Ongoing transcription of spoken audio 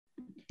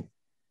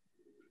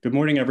Good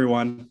morning,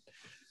 everyone.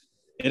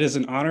 It is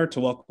an honor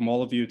to welcome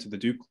all of you to the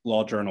Duke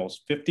Law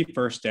Journal's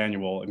 51st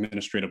Annual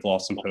Administrative Law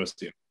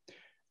Symposium.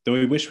 Though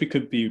we wish we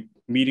could be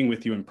meeting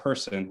with you in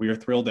person, we are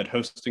thrilled that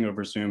hosting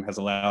over Zoom has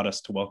allowed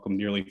us to welcome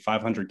nearly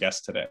 500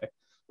 guests today,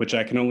 which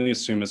I can only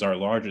assume is our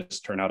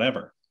largest turnout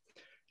ever.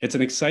 It's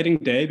an exciting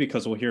day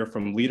because we'll hear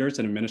from leaders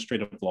in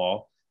administrative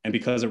law and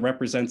because it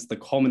represents the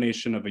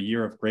culmination of a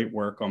year of great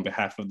work on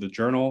behalf of the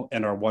journal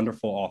and our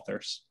wonderful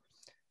authors.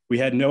 We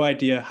had no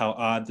idea how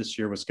odd this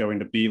year was going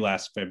to be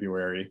last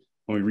February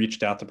when we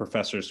reached out to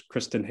Professors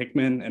Kristen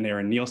Hickman and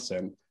Aaron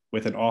Nielsen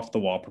with an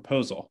off-the-wall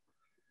proposal.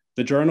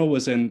 The journal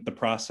was in the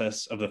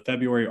process of the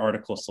February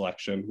article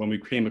selection when we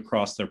came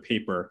across their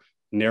paper,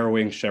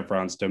 Narrowing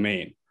Chevron's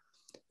Domain.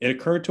 It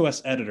occurred to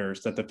us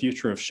editors that the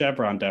future of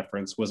Chevron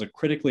deference was a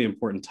critically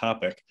important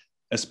topic,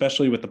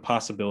 especially with the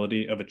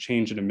possibility of a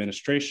change in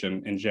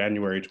administration in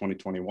January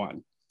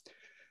 2021.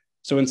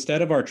 So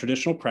instead of our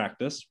traditional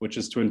practice, which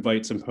is to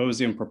invite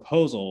symposium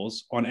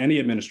proposals on any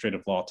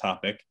administrative law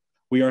topic,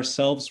 we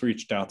ourselves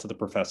reached out to the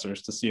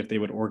professors to see if they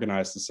would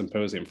organize the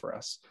symposium for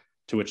us,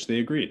 to which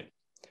they agreed.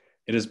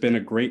 It has been a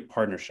great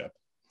partnership.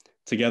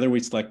 Together, we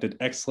selected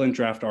excellent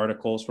draft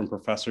articles from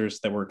professors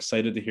that we're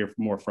excited to hear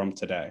more from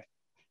today.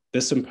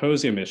 This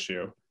symposium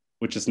issue,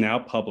 which is now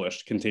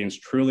published, contains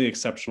truly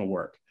exceptional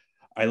work.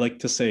 I like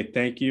to say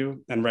thank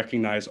you and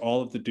recognize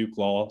all of the Duke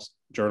Law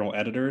Journal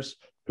editors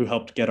who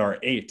helped get our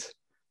 8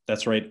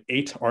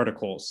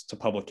 articles to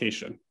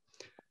publication.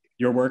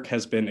 Your work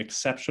has been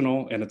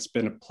exceptional, and it's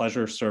been a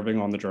pleasure serving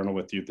on the journal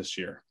with you this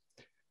year.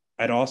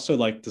 I'd also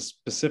like to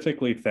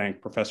specifically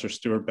thank Professor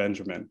Stuart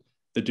Benjamin,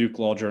 the Duke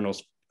Law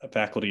Journal's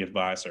faculty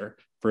advisor,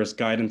 for his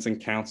guidance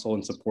and counsel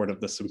in support of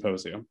the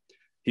symposium.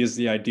 He is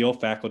the ideal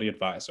faculty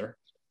advisor,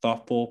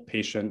 thoughtful,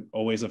 patient,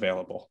 always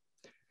available.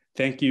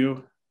 Thank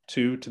you,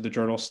 too, to the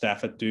journal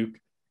staff at Duke,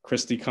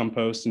 Christy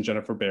Compost and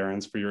Jennifer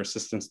Behrens, for your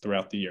assistance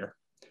throughout the year.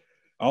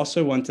 I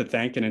also want to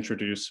thank and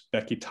introduce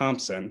Becky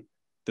Thompson,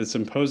 the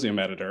symposium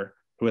editor,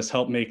 who has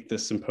helped make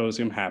this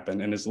symposium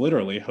happen and is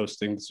literally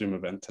hosting the Zoom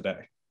event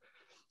today.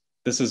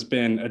 This has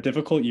been a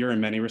difficult year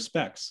in many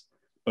respects,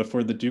 but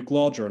for the Duke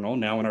Law Journal,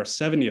 now in our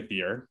 70th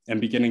year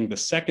and beginning the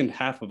second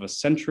half of a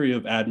century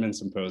of admin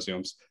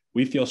symposiums,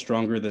 we feel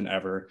stronger than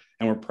ever,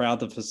 and we're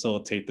proud to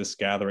facilitate this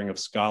gathering of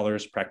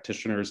scholars,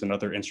 practitioners, and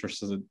other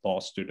interested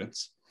law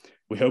students.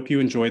 We hope you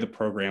enjoy the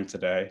program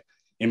today.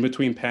 In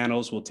between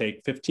panels, we'll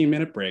take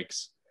 15-minute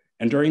breaks,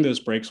 and during those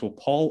breaks, we'll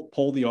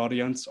poll the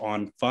audience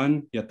on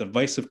fun yet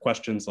divisive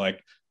questions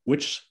like,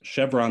 which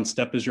Chevron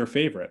step is your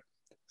favorite?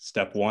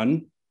 Step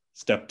 1,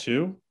 Step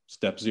 2,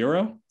 Step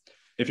 0?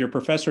 If you're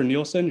Professor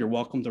Nielsen, you're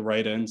welcome to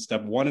write in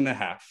Step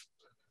 1.5.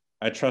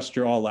 I trust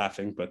you're all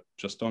laughing, but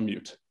just on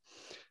mute.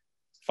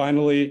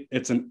 Finally,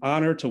 it's an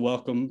honor to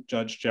welcome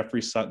Judge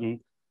Jeffrey Sutton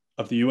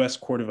of the U.S.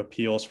 Court of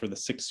Appeals for the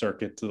Sixth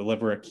Circuit to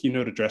deliver a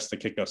keynote address to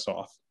kick us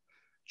off.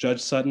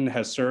 Judge Sutton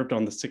has served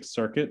on the Sixth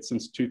Circuit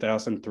since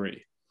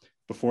 2003.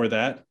 Before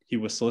that, he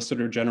was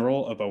Solicitor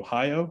General of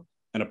Ohio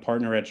and a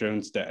partner at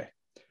Jones Day.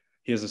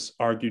 He has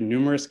argued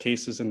numerous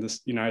cases in the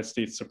United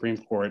States Supreme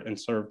Court and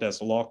served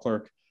as a law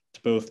clerk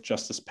to both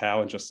Justice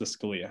Powell and Justice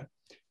Scalia.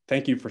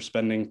 Thank you for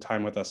spending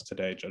time with us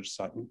today, Judge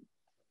Sutton.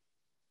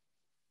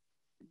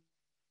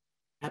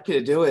 Happy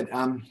to do it.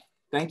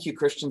 Thank you,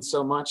 Christian,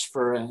 so much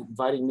for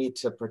inviting me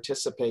to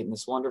participate in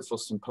this wonderful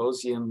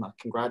symposium.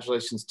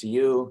 Congratulations to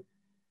you,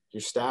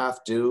 your staff,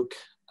 Duke,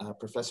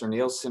 Professor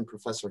Nielsen,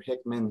 Professor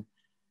Hickman.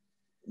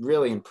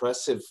 Really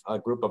impressive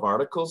group of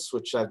articles,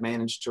 which I've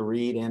managed to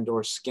read and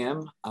or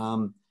skim.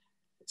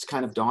 It's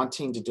kind of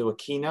daunting to do a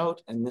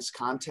keynote in this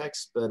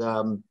context, but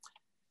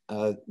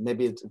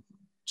maybe it's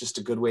just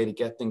a good way to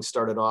get things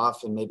started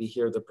off and maybe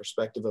hear the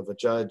perspective of a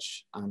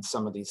judge on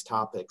some of these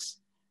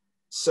topics.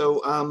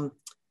 So,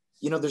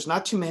 you know, there's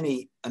not too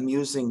many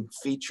amusing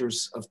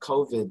features of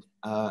COVID,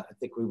 I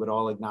think we would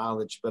all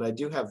acknowledge, but I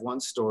do have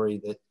one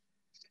story that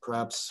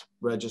perhaps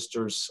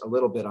registers a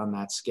little bit on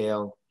that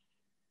scale.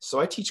 So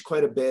I teach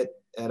quite a bit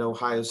at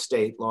Ohio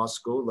State Law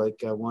School,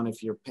 like one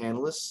of your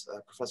panelists,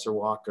 Professor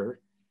Walker.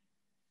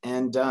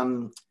 And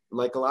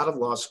like a lot of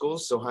law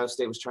schools, Ohio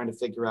State was trying to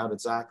figure out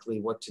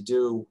exactly what to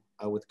do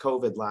with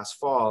COVID last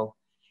fall.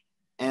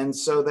 And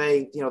so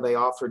they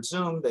offered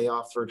Zoom, they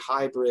offered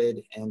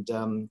hybrid, and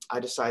I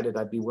decided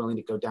I'd be willing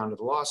to go down to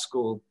the law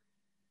school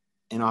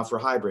and offer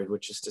hybrid,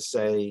 which is to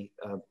say,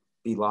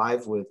 be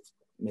live with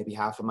maybe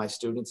half of my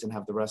students and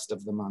have the rest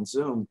of them on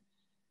Zoom.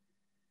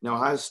 Now,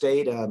 Ohio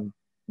State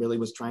really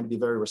was trying to be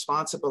very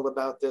responsible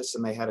about this,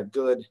 and they had a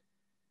good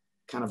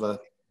kind of a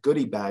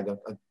goodie bag,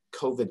 a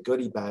COVID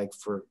goodie bag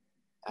for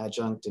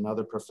adjunct and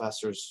other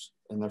professors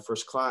in their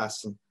first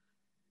class. And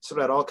so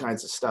it had all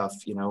kinds of stuff,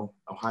 you know,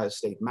 Ohio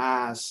State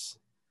masks,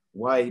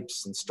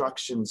 wipes,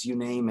 instructions, you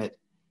name it.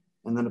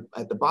 And then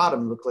at the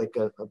bottom looked like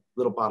a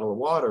little bottle of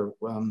water.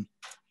 When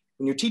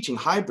you're teaching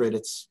hybrid,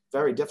 it's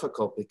very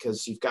difficult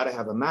because you've got to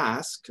have a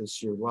mask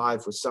because you're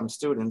live with some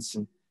students,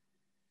 and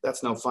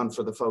that's no fun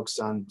for the folks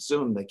on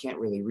Zoom. They can't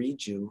really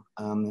read you.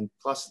 And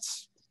plus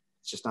it's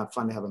just not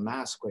fun to have a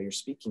mask while you're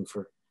speaking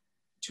for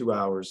 2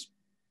 hours.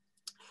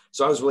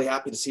 So I was really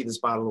happy to see this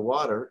bottle of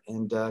water,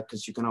 and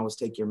because you can always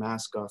take your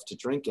mask off to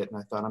drink it. And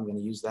I thought I'm going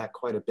to use that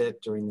quite a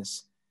bit during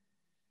this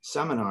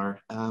seminar.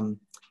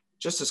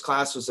 Just as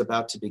class was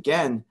about to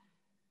begin,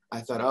 I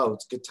thought, oh,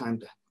 it's a good time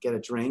to get a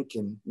drink,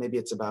 and maybe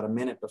it's about a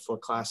minute before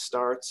class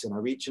starts. And I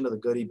reach into the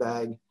goodie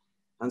bag,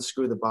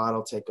 unscrew the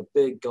bottle, take a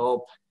big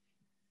gulp,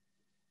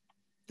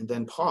 and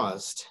then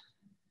paused.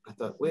 I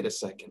thought, wait a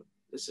second,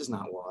 this is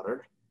not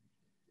water.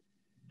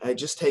 I had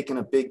just taken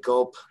a big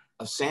gulp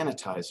of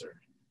sanitizer.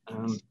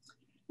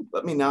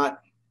 Let me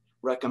not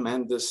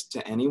recommend this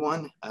to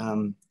anyone.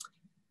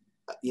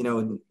 You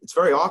know, it's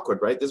very awkward,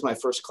 right? This is my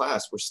first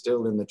class. We're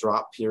still in the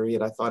drop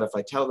period. I thought if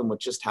I tell them what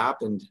just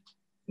happened,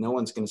 no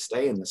one's going to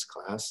stay in this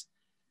class.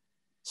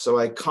 So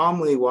I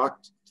calmly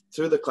walked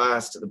through the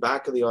class to the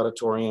back of the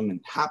auditorium,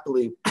 and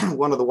happily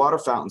one of the water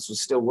fountains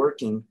was still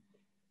working.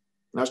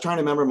 And I was trying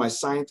to remember my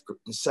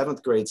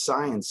seventh grade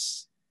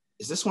science.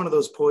 Is this one of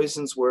those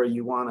poisons where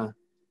you want to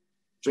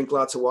drink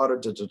lots of water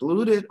to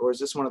dilute it? Or is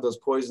this one of those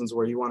poisons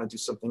where you want to do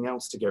something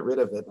else to get rid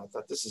of it? And I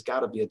thought this has got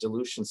to be a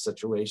dilution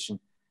situation.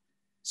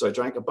 So I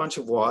drank a bunch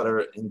of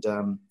water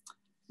and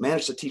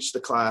managed to teach the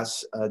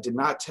class. Did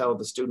not tell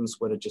the students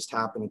what had just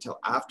happened until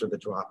after the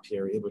drop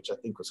period, which I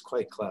think was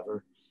quite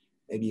clever,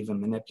 maybe even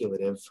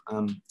manipulative.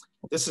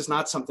 This is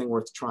not something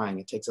worth trying.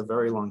 It takes a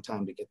very long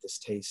time to get this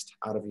taste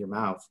out of your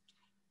mouth.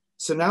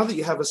 So now that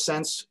you have a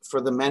sense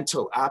for the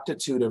mental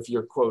aptitude of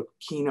your, quote,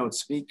 keynote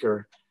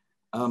speaker,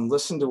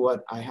 listen to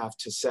what I have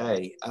to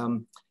say.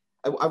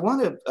 I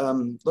want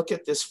to look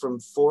at this from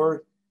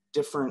four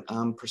different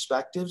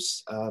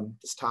perspectives,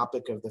 this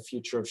topic of the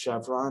future of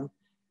Chevron.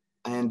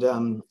 And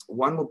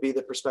one will be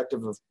the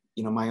perspective of,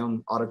 you know, my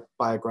own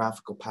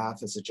autobiographical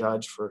path as a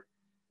judge for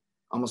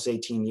almost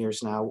 18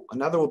 years now.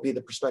 Another will be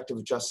the perspective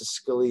of Justice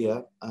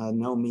Scalia,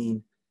 no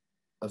mean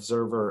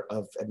observer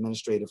of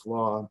administrative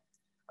law.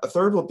 A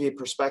third will be a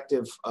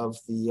perspective of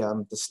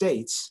the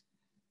states.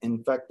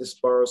 In fact, this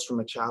borrows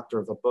from a chapter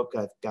of a book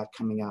I've got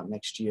coming out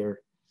next year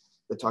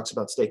that talks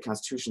about state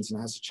constitutions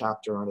and has a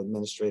chapter on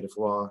administrative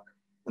law.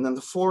 And then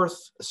the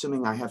fourth,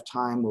 assuming I have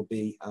time, will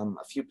be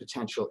a few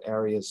potential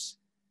areas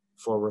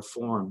for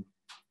reform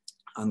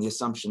on the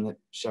assumption that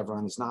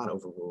Chevron is not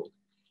overruled.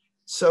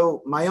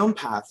 So my own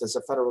path as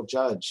a federal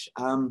judge,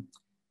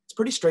 it's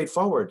pretty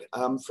straightforward.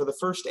 For the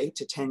first 8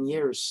 to 10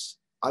 years,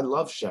 I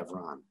love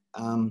Chevron.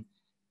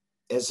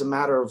 As a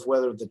matter of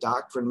whether the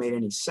doctrine made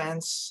any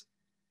sense,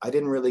 I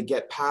didn't really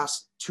get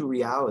past two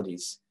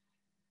realities.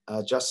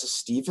 Justice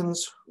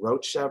Stevens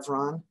wrote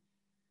Chevron,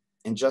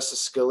 and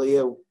Justice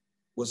Scalia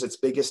was its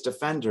biggest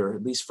offender,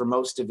 at least for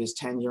most of his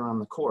tenure on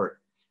the court.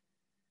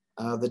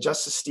 The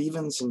Justice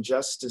Stevens and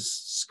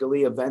Justice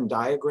Scalia Venn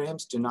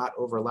diagrams do not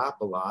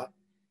overlap a lot.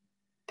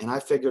 And I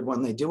figured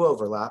when they do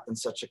overlap in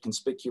such a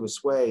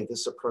conspicuous way,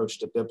 this approach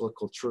to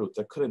biblical truth,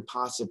 there couldn't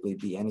possibly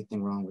be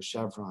anything wrong with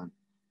Chevron.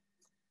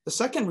 The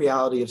second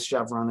reality of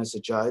Chevron as a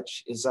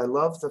judge is I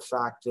love the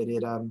fact that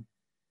it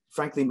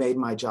frankly made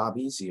my job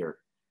easier.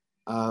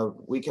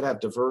 We could have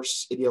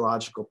diverse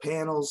ideological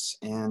panels,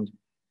 and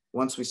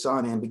once we saw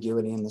an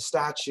ambiguity in the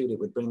statute, it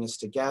would bring us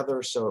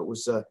together. So it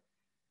was a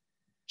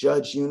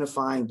judge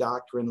unifying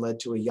doctrine, led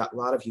to a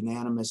lot of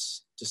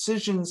unanimous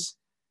decisions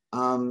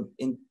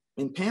in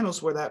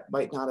panels where that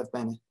might not have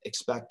been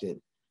expected.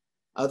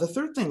 The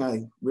third thing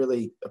I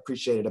really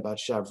appreciated about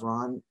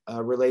Chevron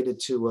related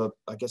to,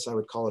 I guess I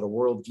would call it a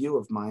worldview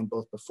of mine,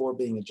 both before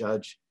being a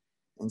judge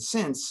and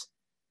since.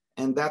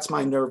 And that's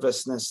my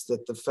nervousness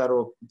that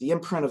the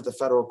imprint of the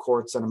federal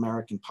courts on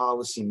American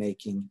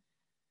policymaking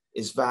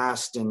is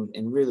vast and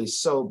really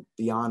so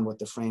beyond what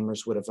the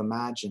framers would have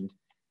imagined.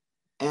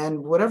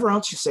 And whatever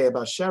else you say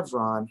about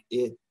Chevron,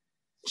 it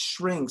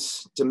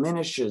shrinks,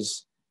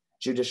 diminishes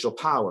judicial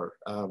power,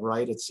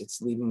 right?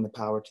 It's leaving the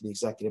power to the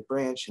executive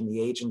branch and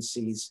the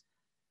agencies.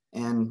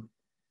 And,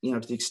 you know,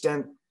 to the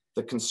extent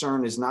the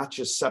concern is not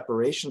just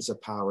separations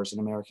of powers in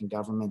American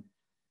government,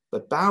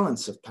 but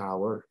balance of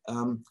power,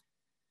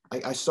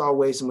 I saw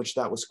ways in which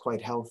that was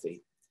quite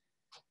healthy.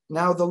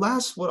 Now, the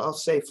last, what I'll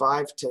say,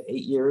 5 to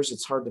 8 years,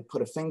 it's hard to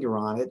put a finger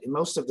on it. And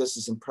most of this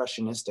is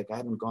impressionistic. I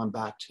haven't gone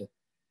back to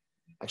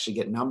actually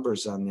get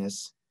numbers on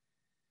this,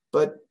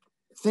 but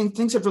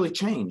things have really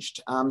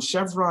changed.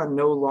 Chevron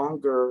no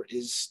longer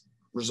is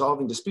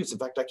resolving disputes. In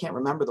fact, I can't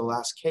remember the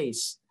last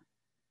case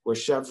where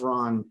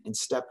Chevron, in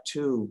step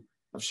 2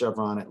 of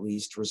Chevron at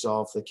least,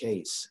 resolved the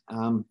case.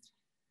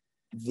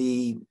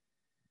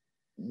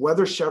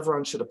 Whether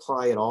Chevron should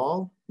apply at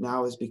all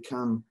now has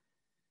become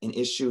an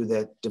issue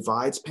that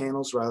divides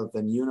panels rather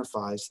than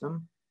unifies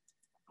them.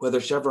 Whether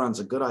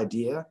Chevron's a good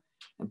idea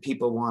and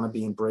people want to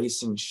be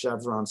embracing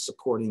Chevron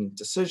supporting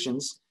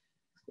decisions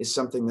is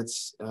something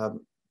that's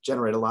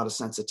generated a lot of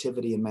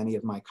sensitivity in many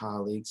of my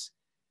colleagues.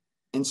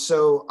 And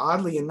so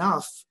oddly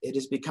enough, it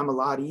has become a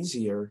lot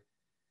easier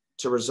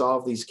to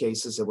resolve these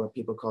cases at what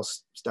people call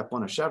step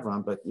 1 of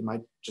Chevron, but you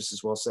might just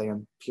as well say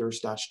on pure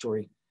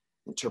statutory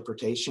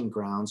interpretation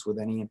grounds with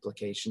any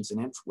implications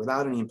and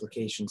without any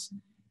implications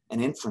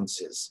and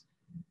inferences.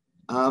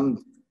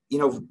 You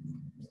know,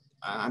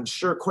 I'm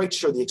quite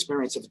sure the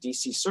experience of a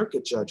DC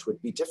Circuit judge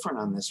would be different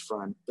on this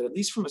front, but at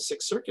least from a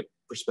Sixth Circuit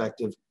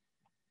perspective,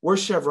 were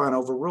Chevron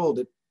overruled,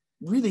 it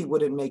really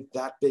wouldn't make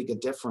that big a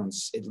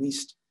difference, at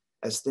least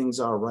as things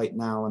are right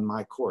now in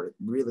my court.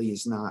 It really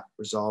is not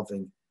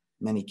resolving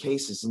many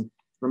cases, and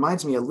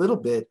reminds me a little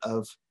bit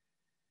of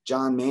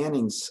John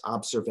Manning's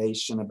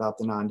observation about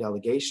the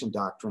non-delegation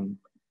doctrine,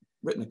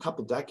 written a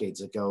couple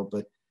decades ago,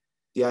 but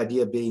the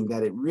idea being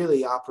that it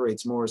really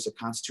operates more as a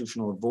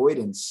constitutional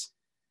avoidance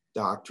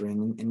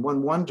doctrine. And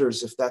one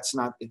wonders if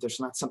there's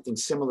not something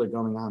similar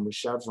going on with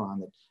Chevron,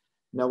 that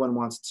no one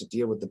wants to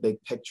deal with the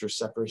big picture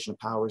separation of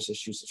powers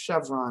issues of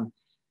Chevron,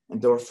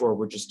 and therefore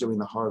we're just doing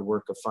the hard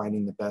work of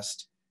finding the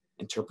best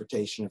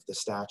interpretation of the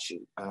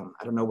statute.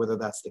 I don't know whether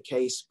that's the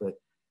case, but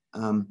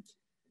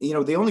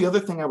the only other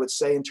thing I would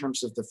say in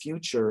terms of the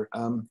future,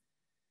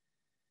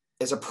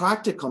 as a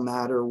practical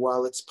matter,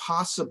 while it's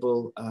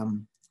possible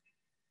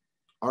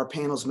our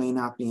panels may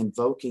not be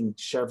invoking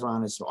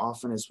Chevron as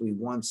often as we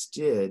once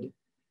did,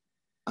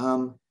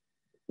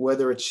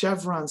 whether it's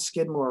Chevron,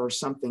 Skidmore, or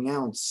something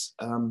else,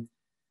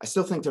 I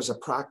still think there's a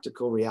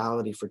practical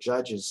reality for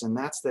judges, and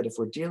that's that if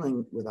we're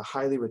dealing with a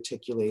highly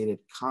reticulated,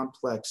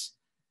 complex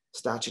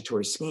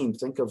statutory scheme,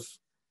 think of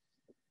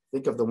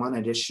the one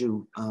at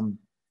issue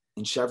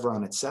in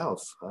Chevron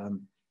itself,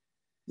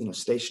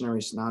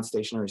 stationary,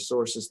 non-stationary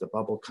sources, the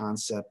bubble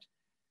concept.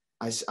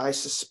 I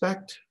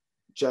suspect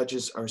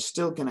judges are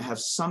still going to have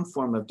some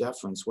form of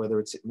deference, whether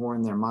it's more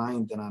in their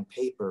mind than on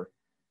paper,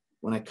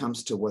 when it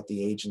comes to what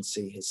the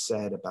agency has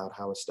said about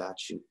how a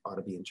statute ought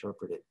to be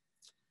interpreted.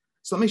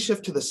 So let me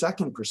shift to the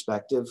second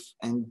perspective,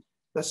 and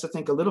that's to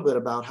think a little bit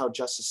about how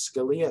Justice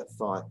Scalia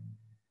thought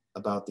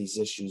about these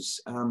issues.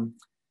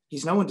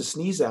 He's no one to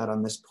sneeze at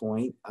on this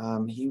point.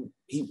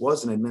 He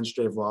was an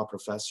administrative law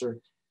professor.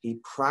 He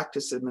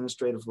practiced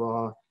administrative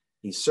law.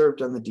 He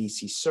served on the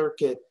DC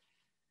Circuit.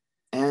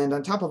 And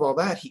on top of all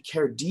that, he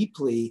cared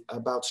deeply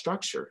about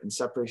structure and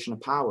separation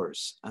of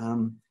powers.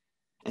 And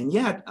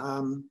yet,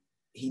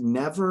 he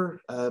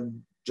never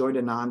joined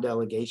a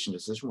non-delegation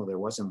decision. Well, there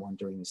wasn't one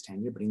during his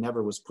tenure, but he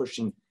never was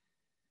pushing,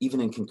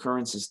 even in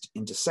concurrences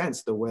in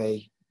dissents, the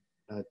way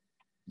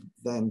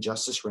then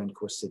Justice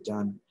Rehnquist had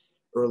done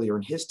earlier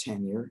in his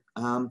tenure.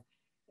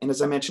 And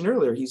as I mentioned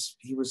earlier,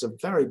 he was a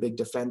very big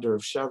defender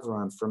of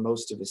Chevron for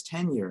most of his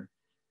tenure.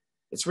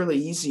 It's really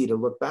easy to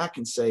look back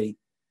and say,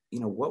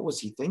 what was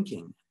he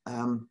thinking?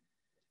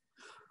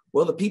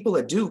 Well, the people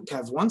at Duke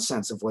have one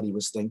sense of what he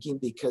was thinking,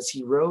 because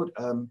he wrote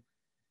a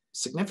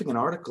significant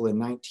article in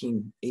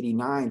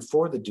 1989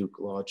 for the Duke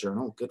Law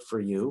Journal. Good for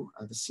you.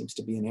 This seems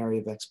to be an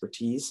area of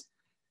expertise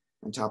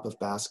on top of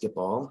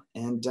basketball.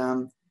 And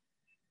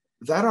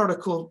that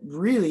article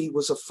really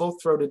was a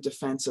full-throated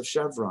defense of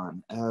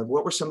Chevron.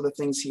 What were some of the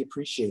things he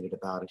appreciated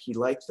about it? He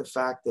liked the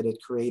fact that it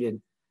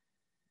created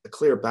a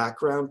clear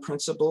background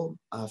principle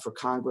for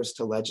Congress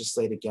to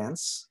legislate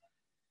against.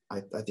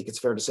 I think it's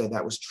fair to say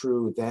that was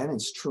true then.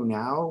 It's true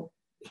now.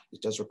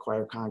 It does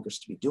require Congress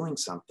to be doing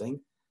something,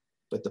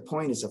 but the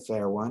point is a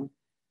fair one.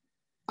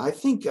 I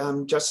think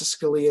Justice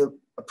Scalia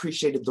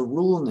appreciated the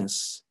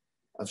ruleness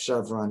of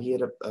Chevron. He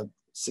had a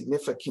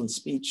significant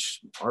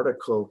speech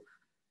article,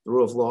 The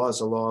Rule of Law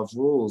is a Law of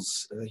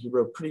Rules. He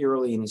wrote pretty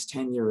early in his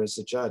tenure as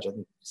a judge. I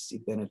think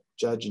he'd been a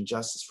judge and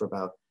justice for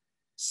about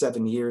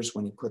 7 years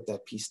when he put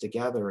that piece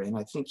together. And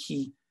I think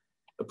he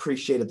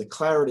appreciated the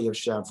clarity of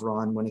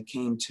Chevron when it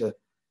came to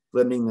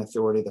limiting the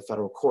authority of the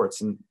federal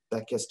courts. And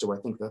that gets to, I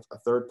think, a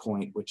third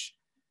point, which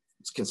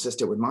is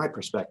consistent with my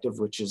perspective,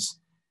 which is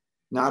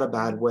not a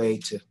bad way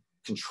to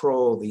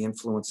control the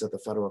influence of the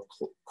federal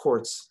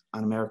courts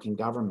on American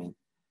government.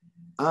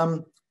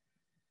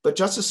 But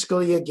Justice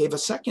Scalia gave a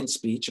second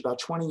speech about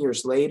 20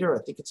 years later,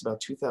 I think it's about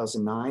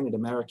 2009 at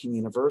American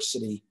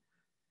University,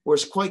 where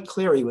it's quite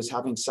clear he was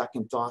having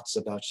second thoughts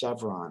about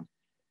Chevron.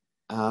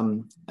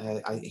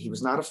 He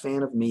was not a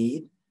fan of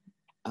Mead.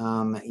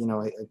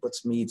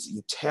 What's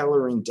Mead's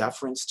tailoring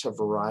deference to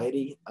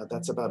variety?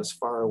 That's about as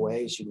far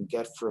away as you can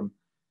get from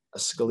a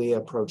Scalia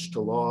approach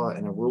to law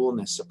and a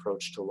ruleness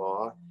approach to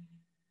law.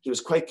 He was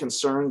quite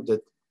concerned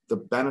that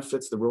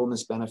the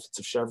ruleness benefits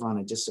of Chevron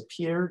had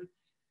disappeared.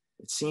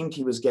 It seemed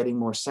he was getting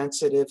more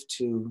sensitive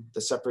to the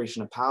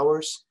separation of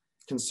powers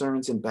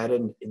concerns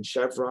embedded in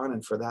Chevron,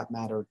 and for that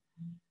matter,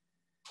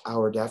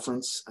 our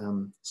deference,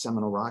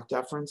 Seminole Rock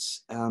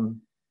deference.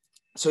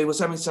 So he was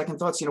having second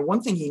thoughts.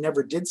 One thing he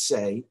never did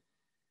say,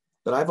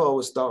 but I've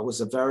always thought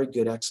was a very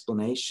good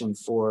explanation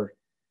for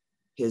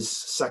his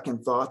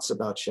second thoughts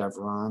about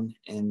Chevron,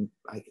 and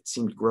it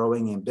seemed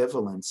growing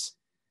ambivalence,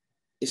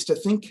 is to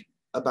think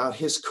about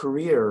his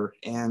career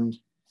and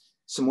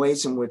some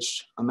ways in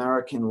which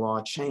American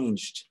law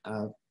changed,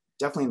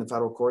 definitely in the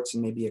federal courts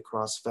and maybe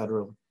across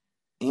federal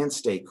and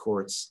state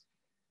courts.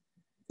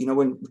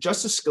 When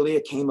Justice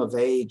Scalia came of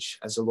age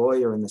as a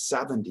lawyer in the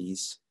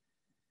 70s,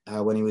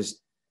 when he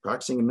was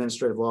practicing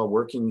administrative law,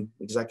 working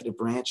executive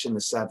branch in the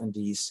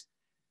 70s,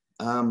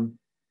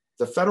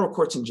 the federal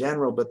courts in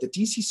general, but the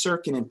DC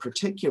Circuit in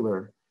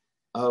particular,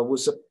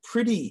 was a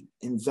pretty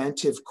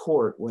inventive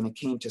court when it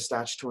came to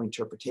statutory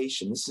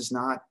interpretation. This is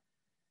not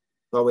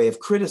by way of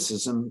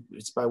criticism,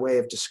 it's by way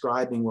of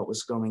describing what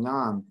was going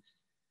on.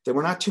 There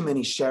were not too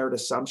many shared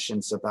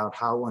assumptions about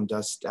how one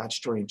does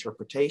statutory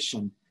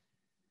interpretation.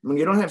 When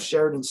you don't have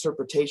shared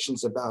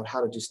interpretations about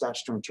how to do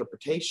statutory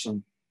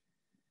interpretation,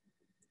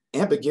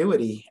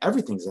 ambiguity,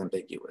 everything's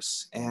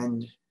ambiguous,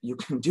 and you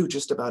can do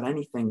just about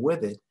anything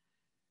with it.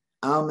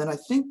 And I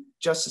think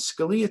Justice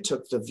Scalia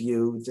took the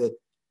view that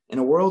in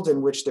a world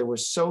in which there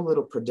was so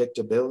little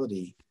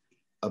predictability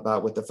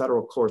about what the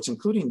federal courts,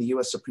 including the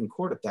US Supreme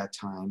Court at that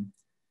time,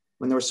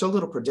 when there was so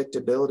little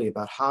predictability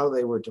about how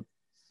they were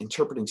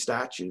interpreting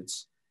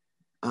statutes,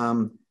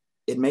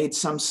 it made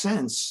some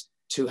sense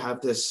to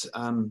have this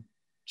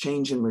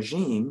change in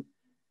regime,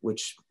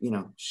 which,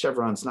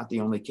 Chevron's not the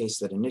only case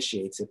that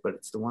initiates it, but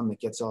it's the one that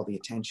gets all the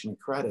attention and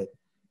credit,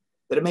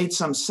 that it made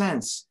some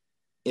sense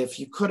if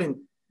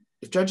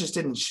judges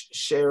didn't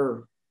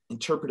share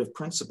interpretive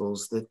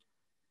principles, that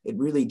it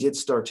really did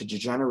start to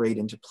degenerate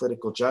into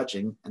political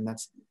judging, and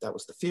that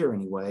was the fear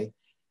anyway.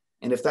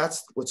 And if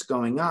that's what's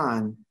going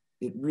on,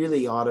 it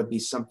really ought to be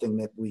something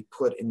that we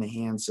put in the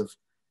hands of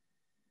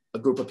a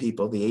group of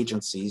people, the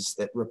agencies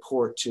that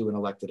report to an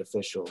elected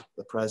official,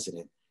 the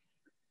president.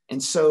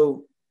 And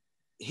so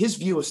his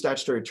view of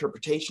statutory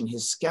interpretation,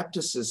 his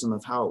skepticism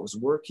of how it was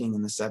working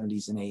in the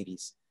 70s and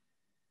 80s,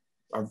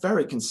 are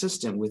very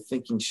consistent with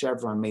thinking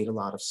Chevron made a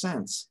lot of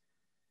sense.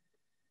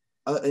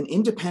 An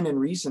independent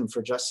reason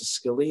for Justice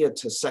Scalia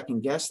to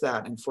second guess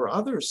that, and for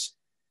others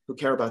who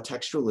care about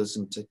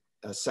textualism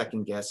to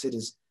second guess it,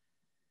 is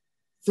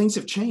things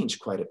have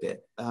changed quite a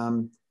bit.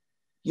 You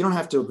don't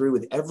have to agree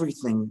with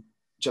everything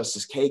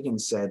Justice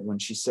Kagan said when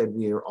she said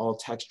we are all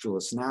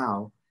textualists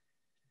now.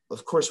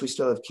 Of course, we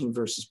still have King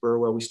versus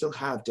Burwell. We still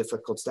have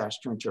difficult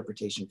statutory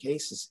interpretation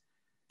cases,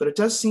 but it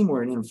does seem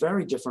we're in a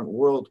very different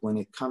world when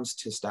it comes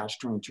to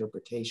statutory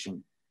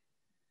interpretation.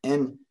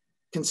 And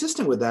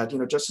consistent with that,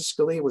 Justice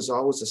Scalia was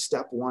always a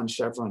step one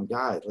Chevron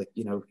guy.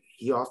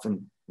 He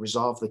often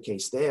resolved the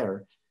case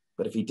there,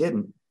 but if he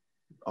didn't,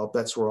 all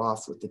bets were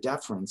off with the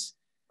deference.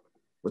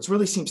 What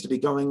really seems to be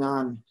going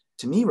on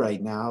to me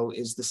right now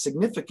is the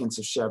significance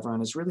of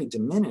Chevron is really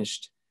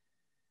diminished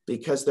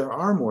because there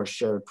are more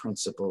shared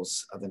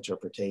principles of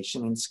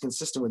interpretation. And it's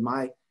consistent with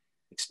my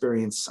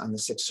experience on the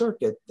Sixth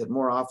Circuit that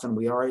more often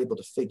we are able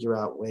to figure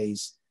out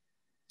ways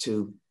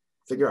to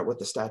figure out what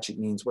the statute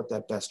means, what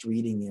that best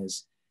reading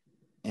is,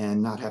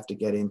 and not have to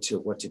get into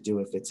what to do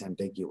if it's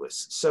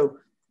ambiguous. So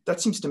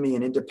that seems to me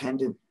an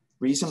independent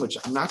reason, which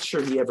I'm not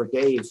sure he ever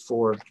gave,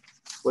 for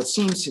what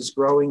seems his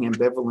growing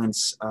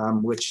ambivalence,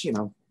 which,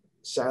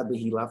 sadly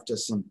he left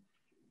us in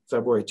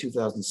February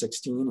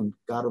 2016, and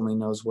God only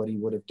knows what he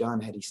would have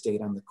done had he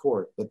stayed on the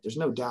court. But there's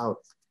no doubt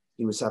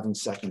he was having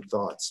second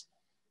thoughts.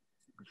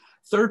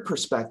 Third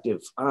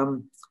perspective,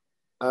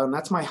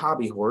 that's my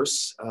hobby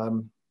horse.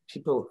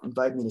 People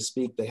invite me to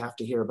speak, they have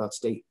to hear about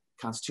state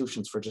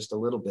constitutions for just a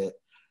little bit,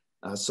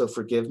 so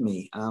forgive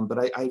me.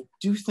 But I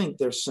do think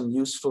there's some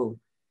useful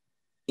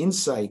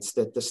insights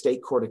that the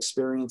state court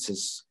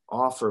experiences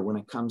offer when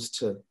it comes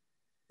to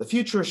the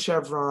future of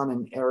Chevron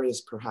and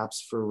areas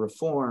perhaps for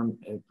reform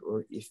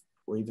or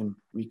even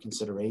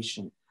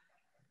reconsideration.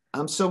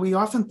 So we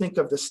often think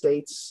of the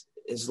states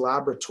as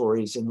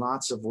laboratories in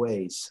lots of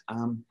ways.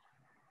 And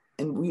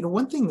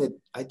one thing that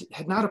I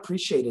had not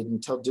appreciated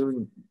until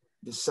doing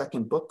the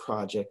second book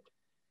project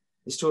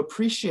is to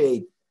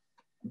appreciate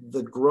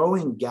the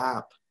growing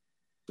gap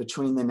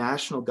between the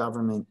national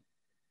government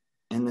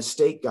and the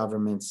state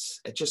governments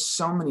at just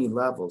so many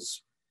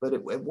levels. But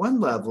at one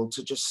level,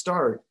 to just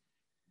start,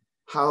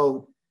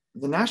 how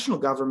the national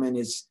government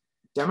is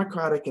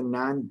democratic and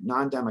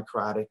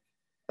non-democratic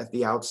at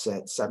the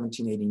outset,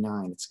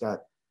 1789. It's got,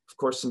 of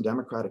course, some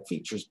democratic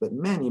features, but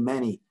many,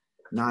 many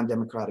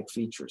non-democratic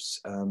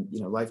features.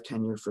 Life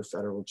tenure for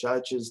federal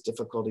judges,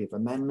 difficulty of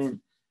amendment,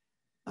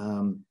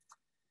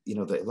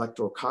 the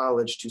electoral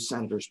college, 2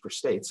 senators per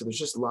state. So there's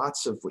just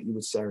lots of what you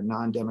would say are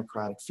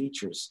non-democratic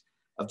features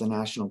of the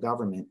national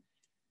government.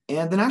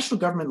 And the national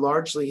government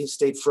largely has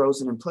stayed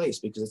frozen in place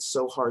because it's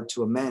so hard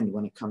to amend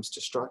when it comes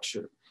to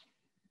structure.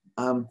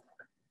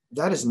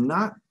 That has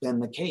not been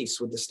the case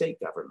with the state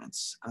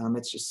governments.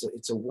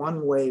 It's a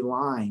one-way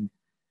line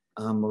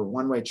or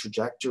one-way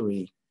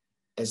trajectory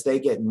as they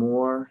get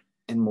more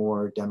and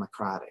more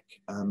democratic.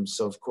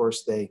 So of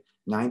course,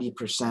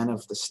 90%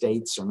 of the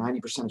states or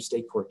 90% of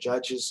state court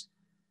judges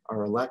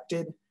are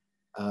elected.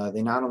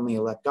 They not only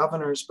elect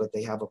governors, but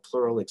they have a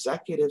plural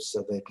executive,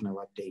 so they can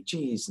elect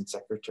AGs and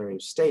Secretary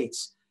of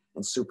States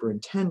and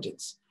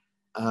superintendents.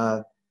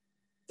 The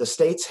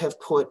states have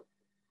put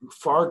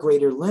far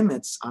greater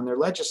limits on their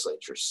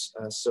legislatures.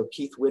 So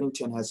Keith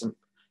Whittington has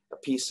a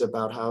piece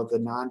about how the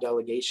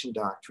non-delegation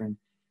doctrine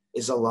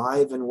is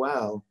alive and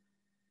well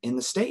in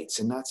the states,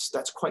 and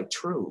that's quite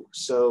true.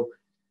 So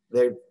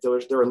there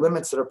are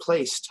limits that are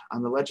placed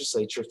on the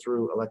legislature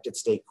through elected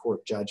state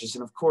court judges.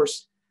 And of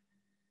course,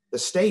 the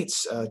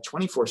states,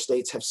 24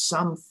 states, have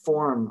some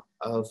form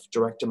of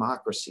direct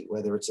democracy,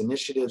 whether it's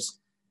initiatives,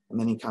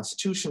 amending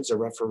constitutions, or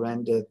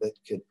referenda that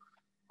could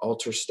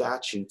alter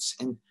statutes.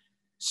 And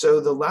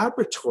so the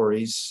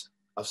laboratories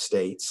of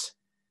states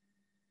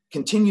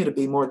continue to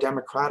be more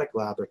democratic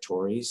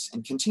laboratories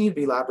and continue to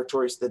be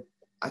laboratories that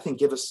I think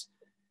give us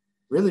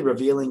really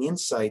revealing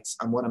insights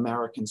on what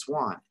Americans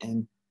want.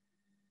 And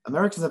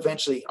Americans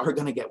eventually are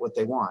going to get what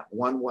they want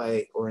one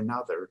way or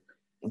another.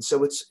 And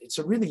so it's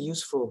a really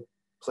useful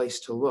place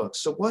to look.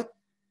 So what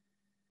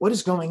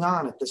is going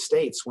on at the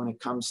states when it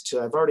comes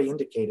to, I've already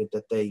indicated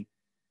that they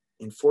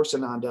enforce a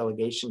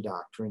non-delegation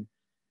doctrine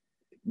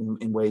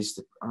in ways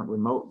that aren't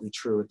remotely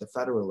true at the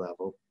federal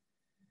level.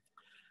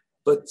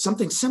 But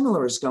something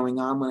similar is going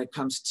on when it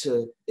comes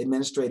to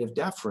administrative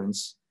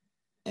deference,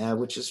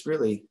 which is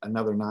really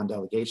another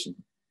non-delegation.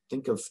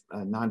 Think of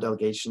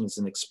non-delegation as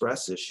an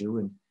express issue,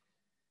 and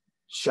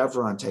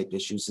Chevron type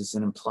issues as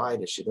an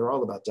implied issue. They're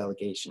all about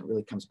delegation. It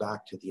really comes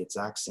back to the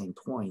exact same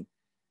point.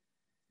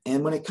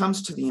 And when it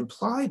comes to the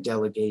implied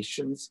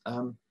delegations,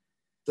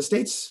 the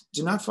states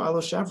do not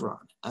follow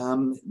Chevron,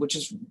 which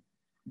is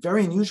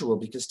very unusual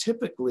because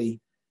typically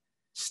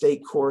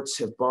state courts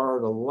have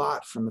borrowed a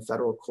lot from the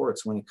federal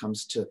courts when it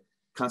comes to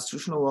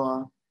constitutional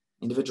law,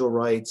 individual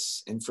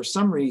rights, and for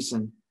some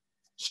reason,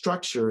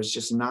 structure is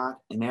just not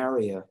an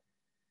area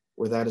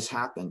where that has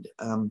happened.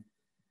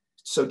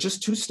 So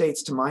just 2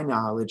 states, to my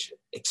knowledge,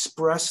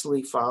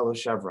 expressly follow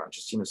Chevron.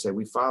 Just, say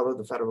we follow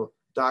the federal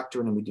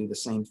doctrine and we do the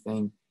same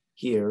thing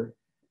here.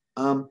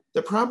 There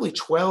are probably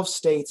 12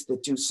 states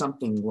that do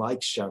something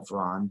like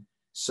Chevron.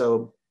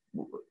 So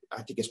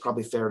I think it's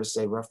probably fair to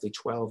say roughly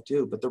 12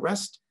 do, but the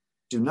rest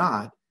do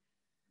not.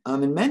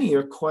 And many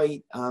are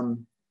quite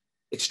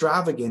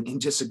extravagant in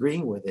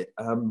disagreeing with it.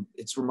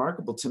 It's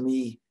remarkable to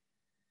me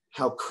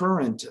how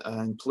current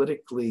and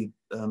politically,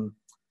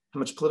 how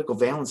much political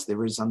valence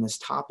there is on this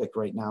topic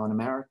right now in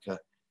America.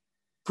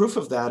 Proof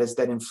of that is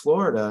that in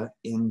Florida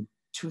in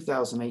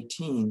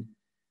 2018,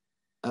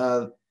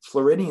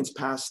 Floridians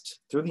passed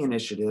through the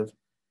initiative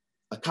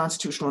a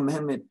constitutional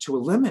amendment to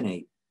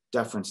eliminate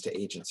deference to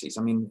agencies.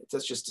 I mean,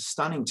 that's just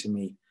stunning to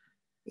me.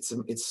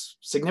 It's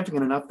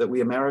significant enough that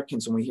we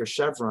Americans, when we hear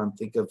Chevron,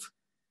 think of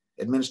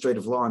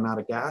administrative law and not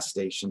a gas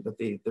station. But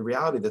the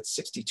reality that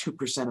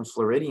 62% of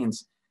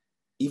Floridians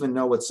even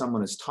know what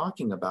someone is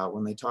talking about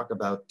when they talk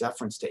about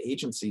deference to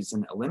agencies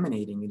and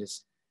eliminating it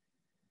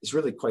is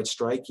really quite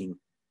striking.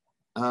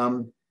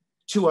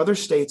 2 other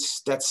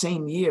states that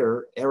same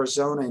year,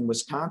 Arizona and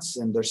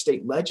Wisconsin, their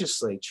state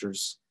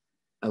legislatures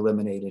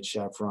eliminated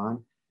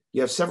Chevron.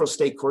 You have several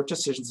state court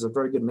decisions. There's a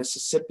very good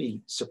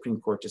Mississippi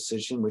Supreme Court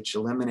decision, which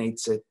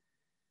eliminates it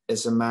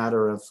as a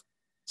matter of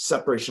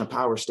separation of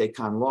power, state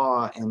con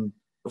law. And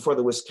before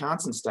the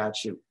Wisconsin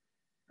statute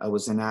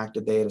was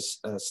enacted, they had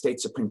a state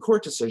Supreme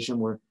Court decision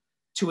where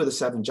 2 of the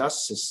 7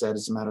 justices said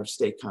as a matter of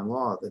state con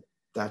law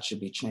that should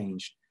be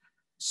changed.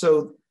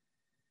 So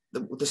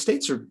the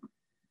states are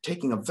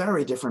taking a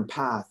very different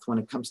path when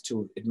it comes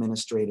to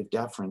administrative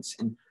deference.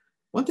 And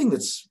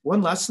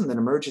one lesson that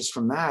emerges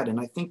from that, and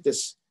I think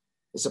this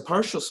is a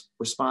partial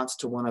response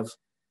to one of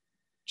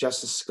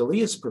Justice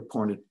Scalia's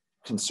purported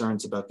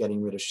concerns about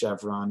getting rid of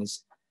Chevron,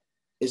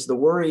 is the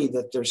worry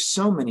that there's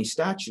so many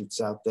statutes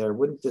out there.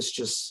 Wouldn't this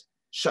just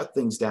shut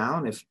things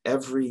down if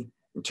every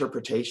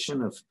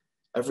interpretation of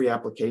every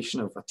application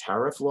of a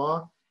tariff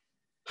law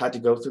had to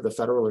go through the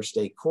federal or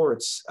state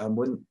courts?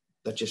 Wouldn't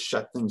that just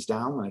shut things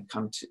down when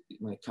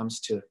it comes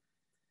to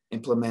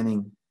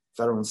implementing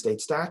federal and state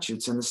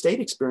statutes? And the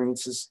state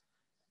experiences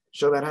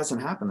show that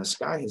hasn't happened. The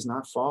sky has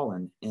not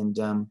fallen. And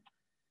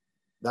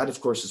that,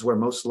 of course, is where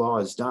most law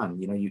is done.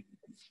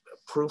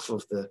 Proof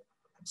of the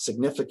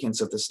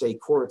significance of the state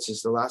courts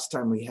is the last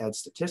time we had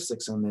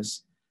statistics on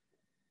this,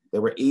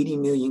 there were 80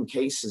 million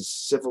cases,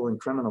 civil and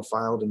criminal,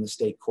 filed in the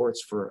state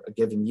courts for a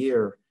given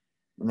year.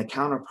 And the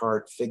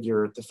counterpart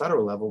figure at the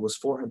federal level was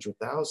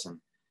 400,000.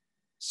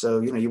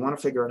 So, you want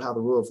to figure out how the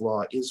rule of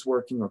law is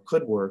working or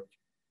could work.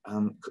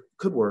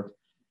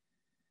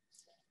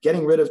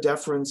 Getting rid of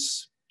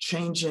deference,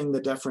 changing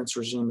the deference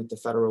regime at the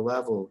federal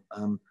level.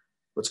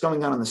 What's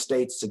going on in the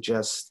states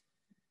suggests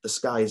the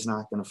sky is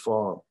not going to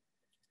fall.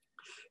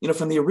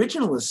 From the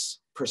originalist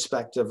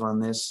perspective on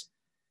this,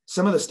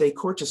 some of the state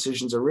court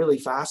decisions are really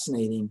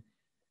fascinating,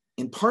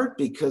 in part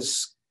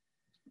because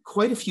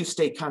quite a few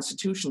state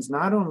constitutions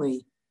not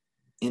only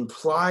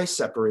imply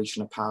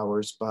separation of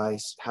powers by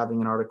having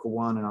an Article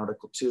 1 and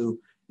Article 2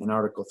 and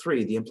Article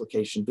 3, the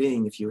implication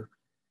being if you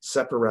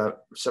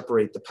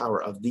separate the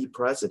power of the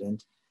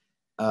president,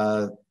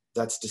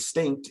 that's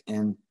distinct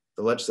and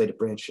the legislative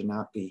branch should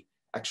not be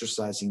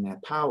exercising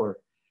that power.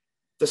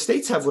 The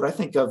states have what I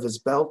think of as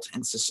belt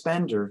and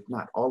suspender,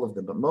 not all of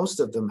them, but most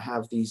of them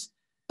have these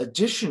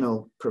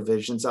additional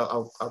provisions.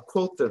 I'll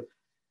quote the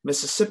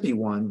Mississippi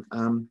one.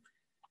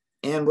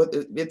 And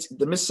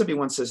the Mississippi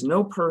one says,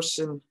 no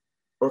person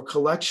or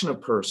collection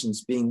of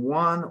persons being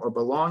one or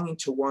belonging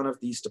to one of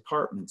these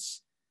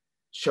departments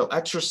shall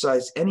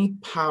exercise any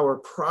power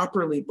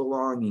properly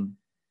belonging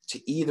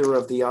to either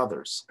of the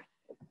others.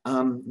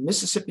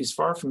 Mississippi is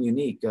far from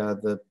unique.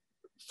 The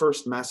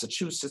first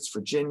Massachusetts,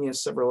 Virginia,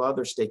 several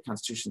other state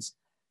constitutions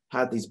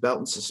had these belt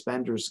and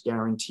suspenders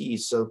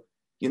guarantees. So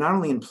you not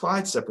only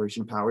implied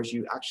separation of powers,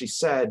 you actually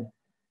said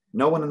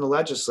no one in the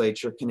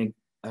legislature can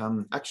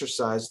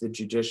exercise the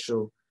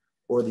judicial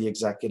or the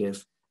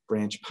executive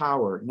branch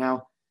power.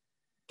 Now,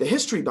 the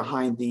history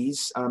behind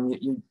these,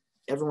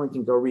 everyone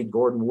can go read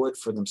Gordon Wood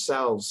for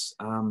themselves,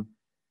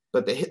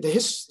 but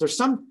there's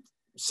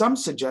some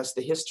suggest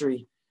the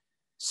history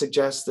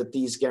suggests that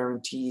these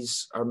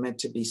guarantees are meant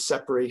to be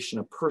separation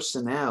of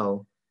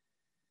personnel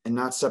and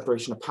not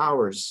separation of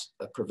powers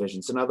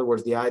provisions. In other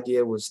words, the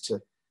idea was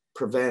to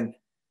prevent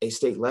a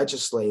state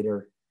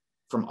legislator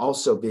from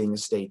also being a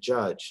state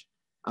judge.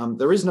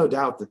 There is no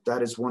doubt that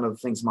that is one of the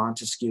things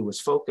Montesquieu was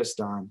focused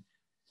on.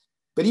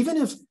 But even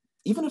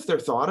if they're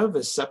thought of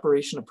as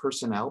separation of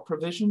personnel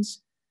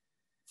provisions,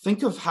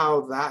 think of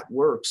how that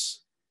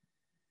works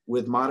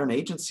with modern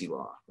agency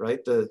law,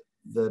 right? The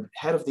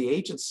head of the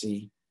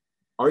agency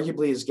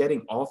arguably is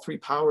getting all three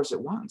powers at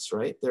once,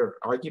 right? They're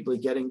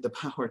arguably getting the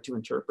power to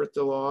interpret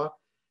the law,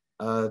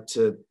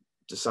 to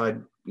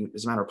decide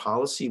as a matter of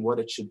policy what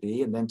it should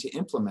be, and then to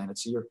implement it.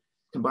 So you're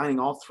combining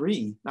all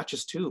three, not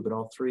just two, but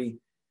all three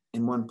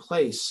in one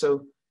place.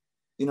 So,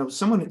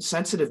 someone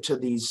sensitive to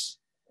the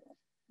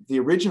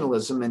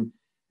originalism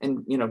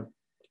and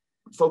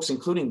folks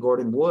including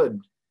Gordon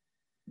Wood,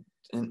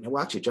 and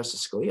well, actually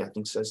Justice Scalia, I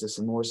think, says this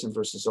in Morrison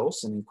versus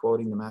Olson, in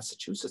quoting the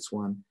Massachusetts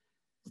one.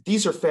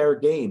 These are fair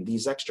game,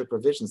 these extra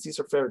provisions, these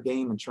are fair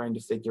game in trying to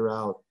figure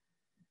out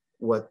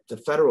what the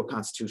federal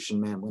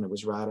Constitution meant when it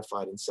was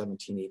ratified in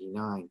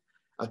 1789.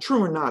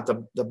 True or not,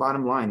 the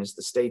bottom line is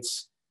the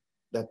states,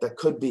 that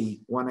could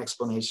be one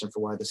explanation for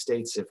why the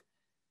states have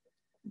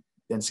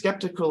been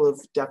skeptical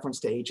of deference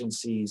to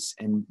agencies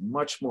and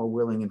much more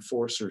willing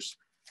enforcers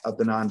of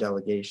the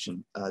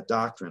non-delegation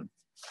doctrine.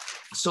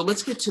 So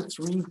let's get to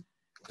three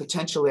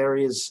potential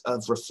areas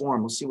of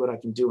reform. We'll see what I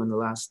can do in the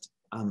last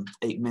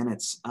 8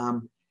 minutes.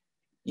 I'm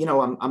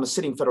a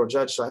sitting federal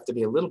judge, so I have to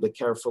be a little bit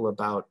careful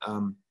about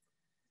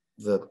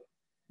the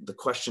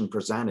question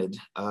presented.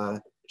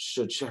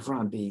 Should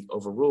Chevron be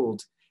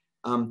overruled?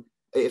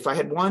 If I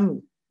had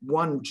one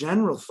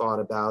general thought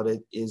about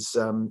it is,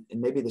 and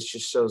maybe this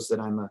just shows that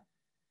I'm a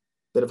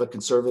bit of a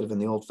conservative in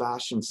the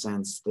old-fashioned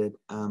sense, that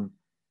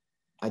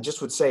I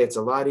just would say it's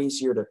a lot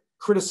easier to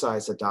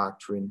criticize a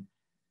doctrine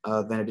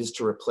than it is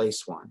to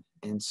replace one.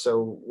 And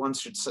so one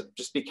should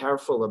just be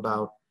careful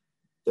about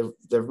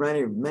there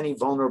are many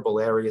vulnerable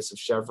areas of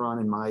Chevron,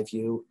 in my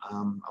view.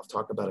 I'll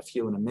talk about a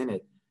few in a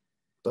minute,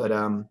 but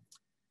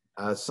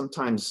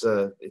sometimes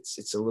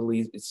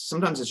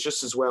sometimes it's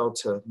just as well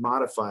to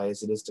modify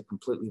as it is to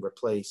completely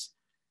replace.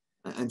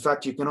 In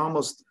fact, you can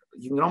almost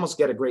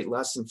get a great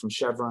lesson from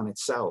Chevron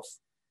itself,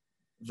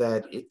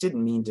 that it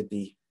didn't mean to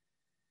be,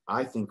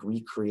 I think,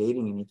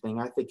 recreating anything.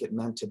 I think it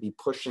meant to be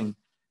pushing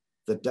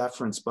the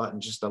deference button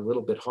just a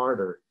little bit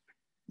harder.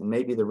 And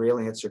maybe the real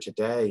answer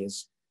today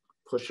is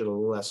push it a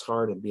little less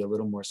hard and be a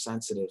little more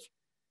sensitive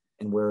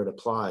in where it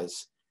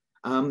applies.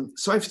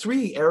 So I have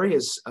three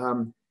areas.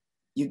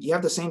 You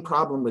have the same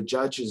problem with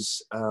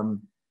judges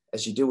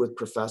as you do with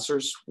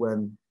professors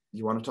when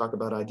you want to talk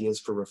about ideas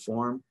for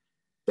reform.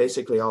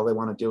 Basically, all they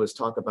want to do is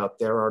talk about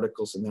their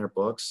articles and their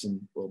books,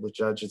 and well, with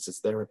judges,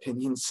 it's their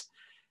opinions.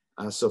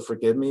 So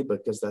forgive me,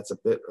 because that's a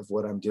bit of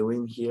what I'm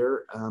doing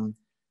here.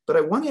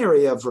 But one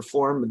area of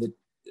reform, the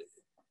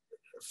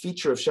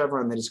feature of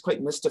Chevron that is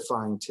quite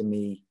mystifying to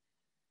me,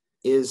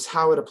 is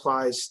how it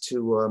applies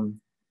to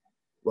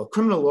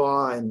criminal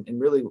law and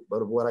really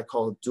what I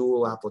call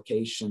dual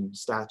application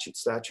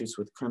statutes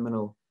with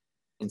criminal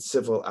and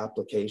civil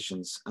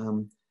applications.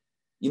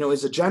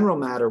 As a general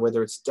matter,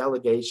 whether it's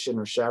delegation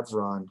or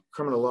Chevron,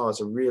 criminal law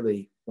is a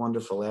really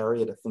wonderful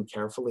area to think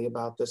carefully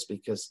about this,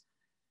 because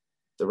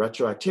the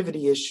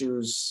retroactivity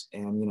issues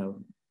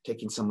and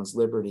taking someone's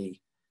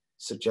liberty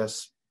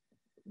suggests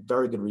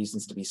very good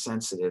reasons to be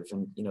sensitive.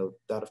 And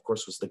that of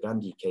course was the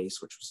Gundy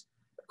case, which was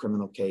a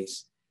criminal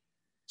case.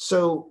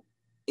 So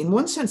in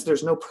one sense,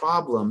 there's no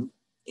problem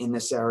in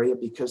this area,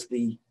 because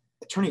the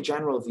Attorney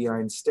General of the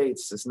United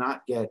States does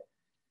not get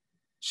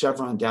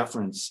Chevron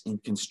deference in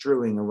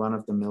construing a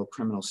run-of-the-mill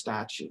criminal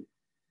statute.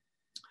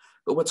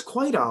 But what's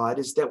quite odd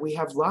is that we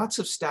have lots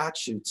of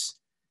statutes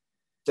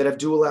that have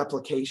dual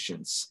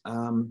applications.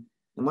 And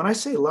when I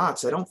say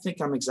lots, I don't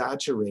think I'm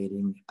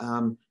exaggerating.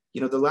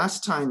 The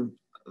last time,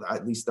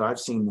 at least that I've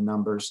seen the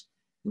numbers,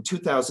 in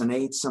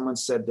 2008, someone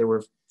said there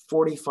were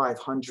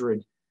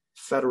 4,500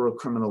 federal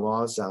criminal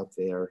laws out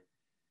there.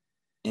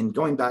 And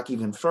going back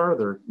even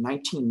further,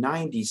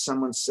 1990,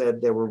 someone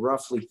said there were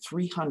roughly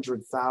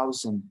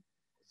 300,000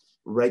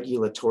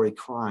 regulatory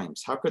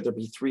crimes. How could there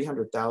be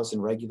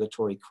 300,000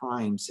 regulatory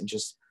crimes in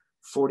just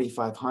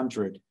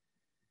 4,500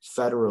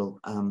 federal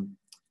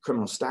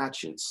criminal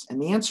statutes?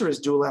 And the answer is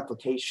dual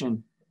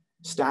application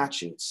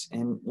statutes.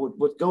 And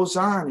what goes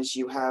on is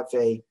you have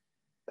a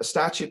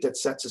statute that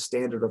sets a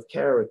standard of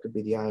care. It could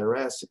be the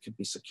IRS, it could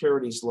be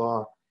securities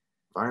law,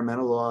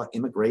 environmental law,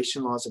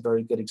 immigration law is a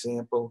very good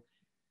example.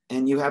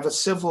 And you have a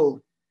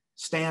civil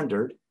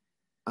standard,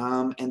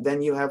 and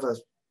then you have a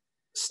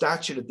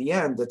statute at the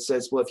end that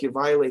says, well, if you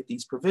violate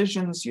these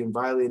provisions, you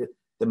violated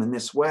them in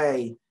this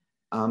way,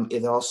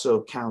 it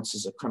also counts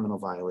as a criminal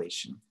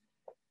violation.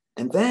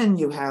 And then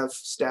you have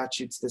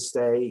statutes that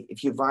say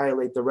if you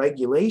violate the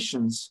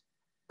regulations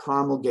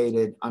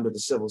promulgated under the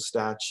civil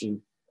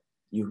statute,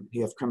 you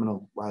have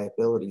criminal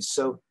liability.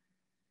 So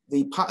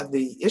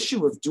the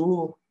issue of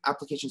dual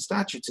application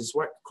statutes is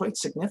quite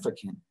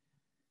significant.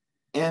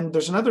 And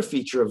there's another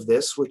feature of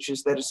this, which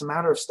is that it's a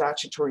matter of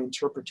statutory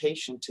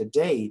interpretation to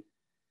date.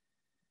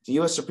 The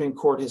US Supreme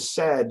Court has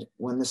said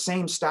when the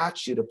same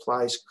statute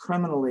applies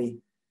criminally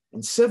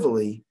and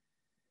civilly,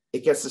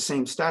 it gets the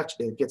same statute,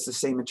 it gets the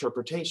same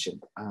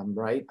interpretation,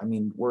 right? I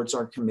mean, words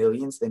aren't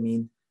chameleons, they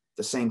mean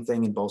the same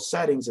thing in both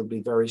settings. It would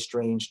be very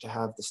strange to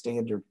have the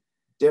standard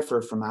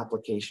differ from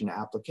application to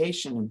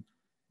application, and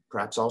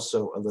perhaps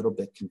also a little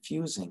bit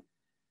confusing.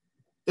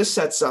 This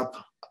sets up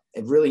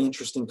a really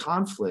interesting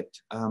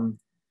conflict.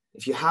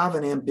 If you have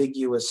an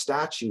ambiguous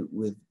statute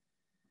with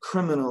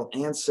criminal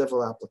and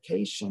civil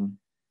application,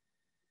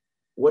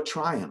 what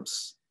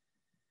triumphs?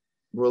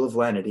 Rule of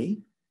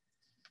lenity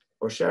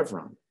or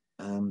Chevron?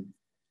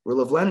 Rule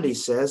of lenity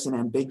says an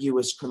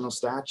ambiguous criminal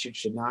statute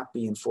should not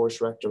be enforced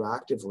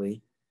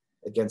retroactively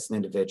against an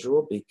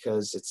individual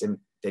because it's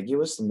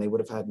ambiguous and they would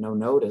have had no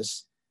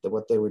notice that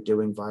what they were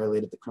doing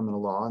violated the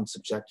criminal law and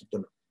subjected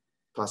them to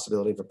the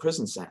possibility of a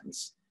prison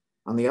sentence.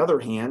 On the other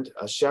hand,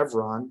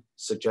 Chevron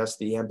suggests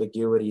the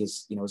ambiguity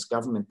is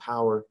government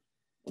power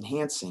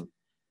enhancing.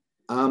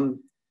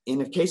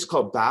 In a case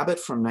called Babbitt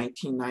from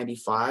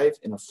 1995,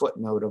 in a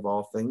footnote of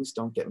all things,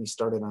 don't get me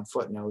started on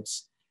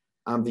footnotes,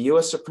 the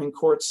US Supreme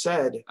Court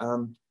said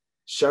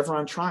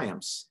Chevron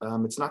triumphs.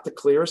 It's not the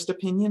clearest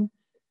opinion.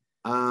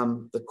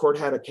 The court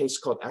had a case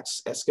called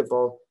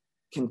Esquivel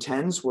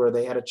Contends where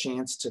they had a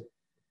chance to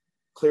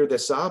clear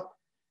this up,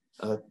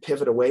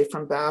 pivot away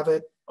from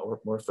Babbitt,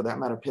 or for that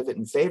matter, pivot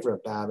in favor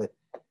of Babbitt.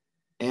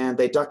 And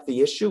they ducked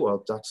the issue.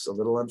 Well, duck's a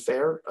little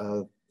unfair.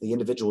 The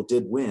individual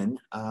did win,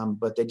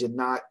 but they did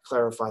not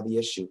clarify the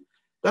issue.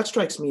 That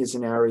strikes me as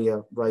an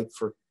area ripe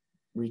for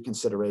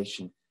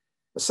reconsideration.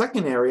 A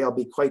second area I'll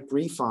be quite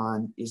brief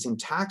on is in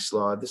tax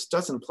law. This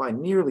doesn't apply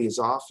nearly as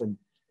often,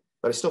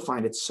 but I still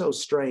find it so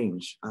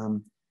strange.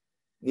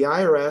 The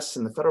IRS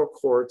and the federal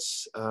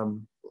courts,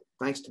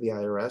 thanks to the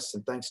IRS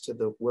and thanks to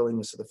the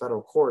willingness of the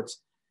federal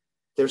courts,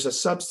 there's a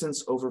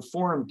substance over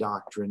form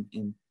doctrine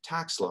in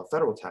tax law,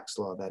 federal tax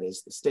law, that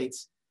is. The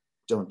states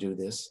don't do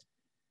this.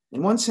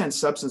 In one sense,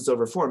 substance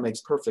over form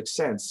makes perfect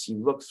sense.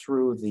 You look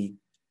through the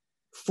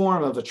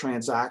form of a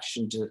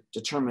transaction to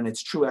determine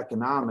its true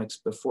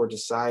economics before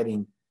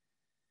deciding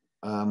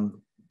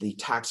the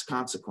tax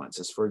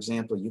consequences. For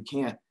example, you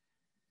can't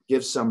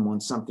give someone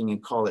something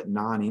and call it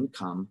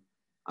non-income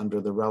under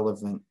the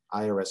relevant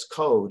IRS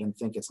code and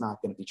think it's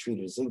not going to be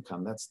treated as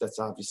income. That's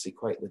obviously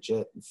quite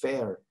legit and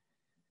fair.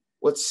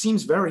 What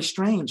seems very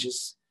strange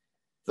is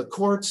the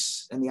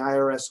courts and the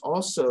IRS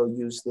also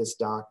use this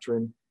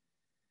doctrine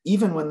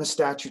even when the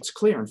statute's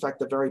clear. In fact,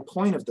 the very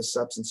point of the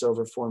substance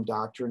over form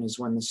doctrine is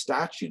when the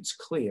statute's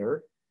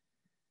clear,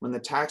 when the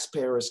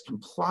taxpayer has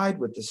complied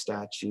with the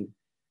statute,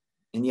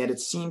 and yet it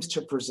seems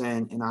to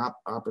present an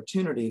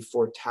opportunity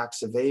for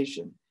tax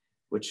evasion,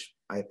 which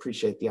I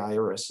appreciate the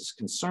IRS's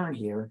concern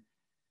here,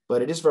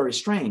 but it is very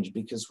strange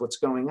because what's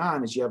going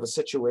on is you have a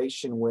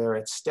situation where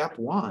at step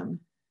one,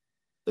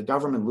 the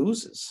government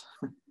loses.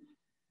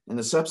 And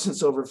the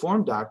substance over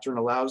form doctrine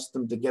allows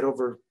them to get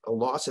over a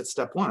loss at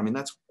step one. I mean,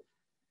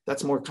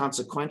 that's more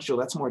consequential,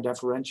 that's more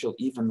deferential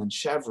even than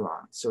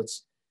Chevron. So it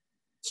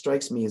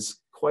strikes me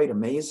as quite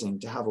amazing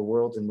to have a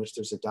world in which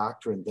there's a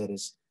doctrine that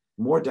is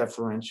more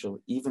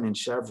deferential even in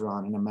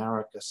Chevron in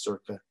America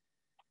circa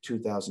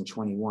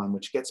 2021,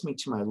 which gets me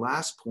to my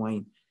last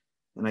point,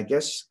 and I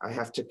guess I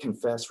have to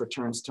confess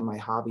returns to my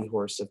hobby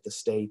horse of the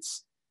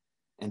states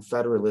and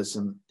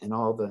federalism and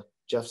all the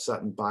Jeff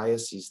Sutton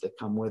biases that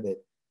come with it.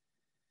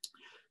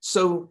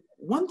 So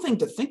one thing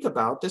to think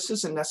about, this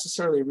isn't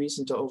necessarily a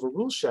reason to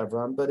overrule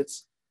Chevron, but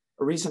it's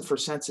a reason for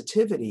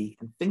sensitivity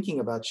and thinking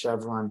about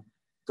Chevron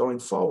going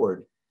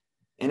forward.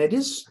 And it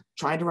is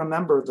trying to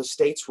remember the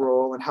state's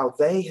role and how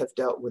they have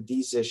dealt with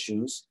these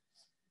issues,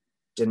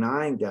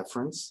 denying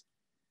deference,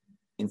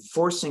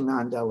 enforcing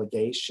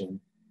non-delegation,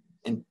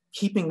 and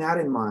keeping that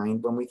in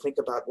mind when we think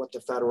about what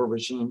the federal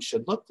regime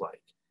should look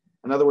like.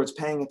 In other words,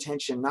 paying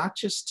attention not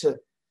just to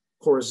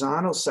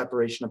horizontal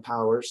separation of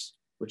powers,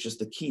 which is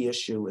the key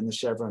issue in the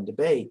Chevron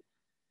debate,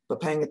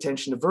 but paying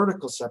attention to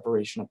vertical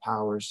separation of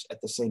powers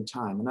at the same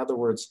time. In other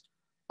words,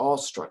 all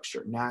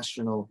structure,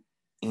 national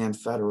and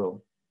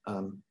federal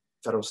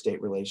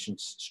state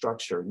relations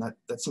structure. And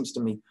that seems to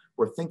me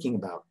worth thinking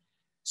about.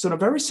 So in a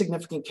very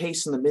significant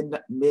case in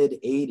the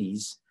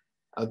mid-80s,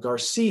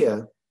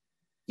 Garcia,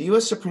 the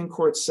US Supreme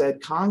Court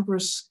said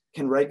Congress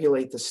can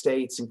regulate the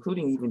states,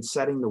 including even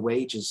setting the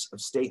wages of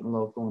state and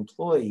local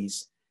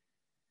employees,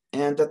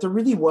 and that there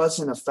really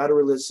wasn't a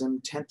federalism,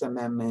 10th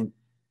Amendment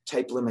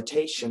type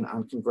limitation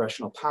on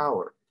congressional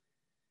power.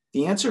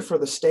 The answer for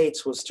the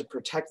states was to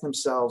protect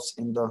themselves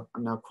in the,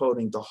 I'm now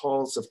quoting, the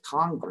halls of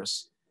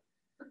Congress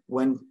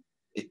when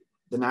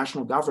the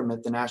national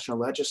government, the national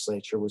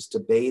legislature was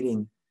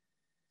debating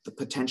the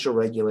potential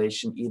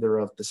regulation either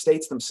of the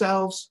states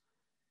themselves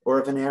or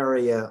of an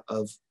area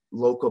of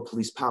local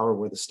police power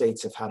where the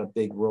states have had a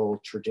big role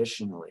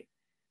traditionally.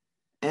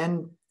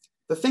 And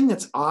the thing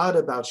that's odd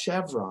about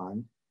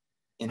Chevron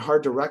and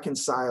hard to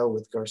reconcile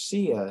with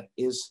Garcia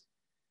is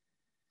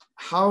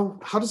how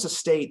does a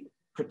state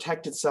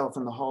protect itself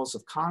in the halls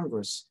of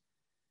Congress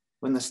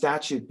when the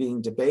statute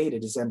being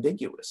debated is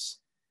ambiguous?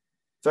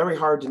 Very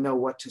hard to know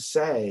what to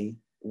say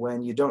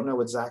when you don't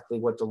know exactly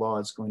what the law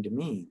is going to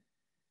mean.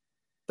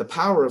 The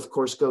power, of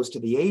course, goes to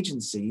the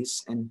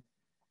agencies, and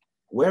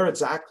where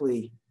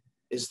exactly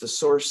is the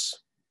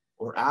source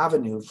or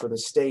avenue for the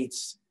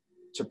states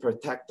to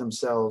protect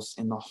themselves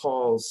in the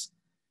halls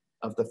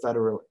of the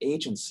federal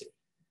agency?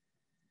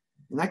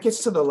 And that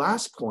gets to the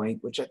last point,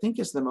 which I think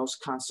is the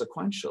most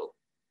consequential.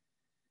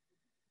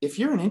 If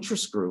you're an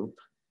interest group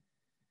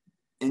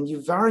and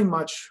you very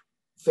much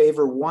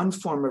favor one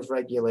form of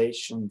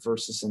regulation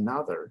versus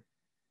another,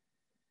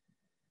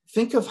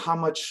 think of how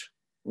much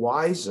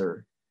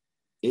wiser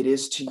it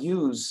is to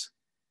use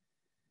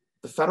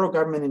the federal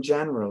government in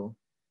general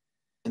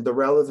and the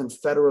relevant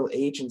federal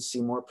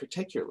agency more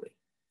particularly.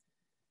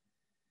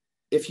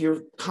 If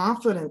you're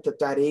confident that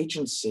that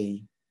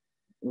agency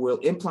will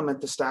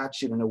implement the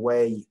statute in a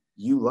way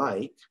you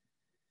like,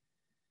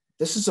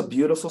 this is a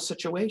beautiful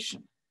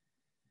situation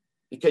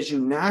because you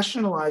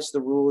nationalize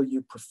the rule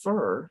you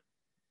prefer,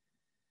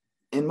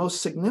 and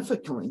most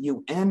significantly,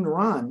 you end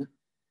run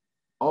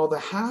all the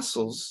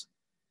hassles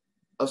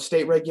of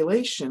state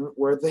regulation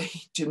where they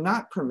do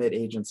not permit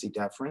agency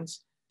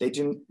deference.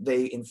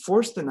 They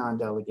enforce the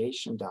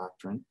non-delegation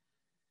doctrine.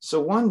 So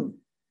one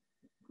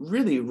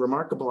really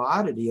remarkable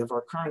oddity of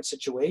our current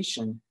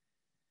situation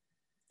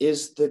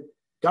is the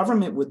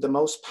government with the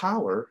most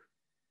power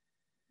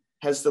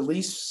has the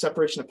least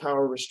separation of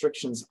power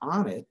restrictions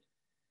on it,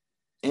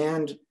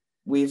 and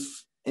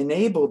we've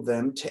enabled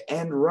them to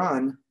end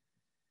run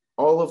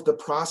all of the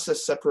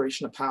process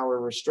separation of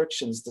power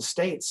restrictions the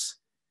states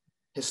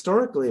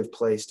historically have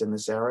placed in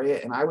this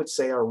area, and I would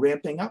say are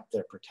ramping up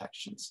their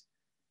protections.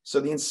 So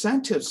the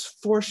incentives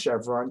for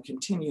Chevron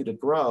continue to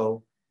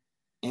grow,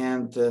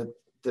 and the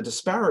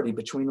disparity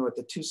between what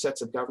the two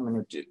sets of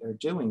government are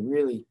doing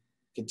really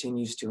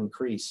continues to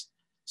increase.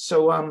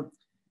 So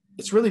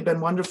it's really been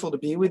wonderful to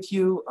be with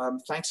you.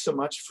 Thanks so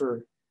much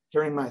for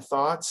hearing my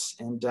thoughts,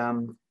 and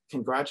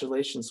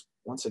congratulations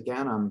once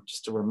again on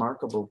just a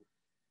remarkable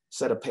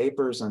set of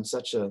papers on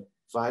such a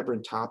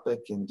vibrant topic,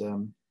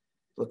 and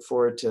look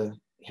forward to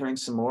hearing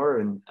some more,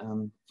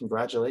 and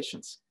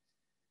congratulations.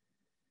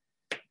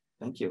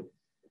 Thank you.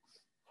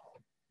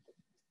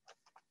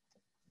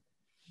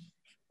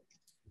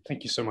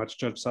 Thank you so much,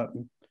 Judge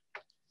Sutton.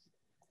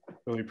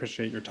 Really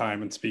appreciate your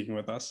time and speaking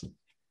with us.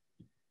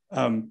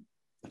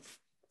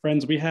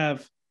 Friends, we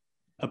have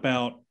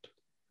about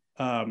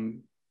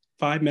 7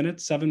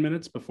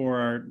 minutes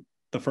before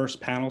the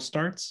first panel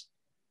starts.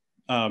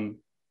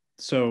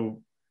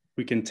 So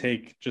we can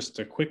take just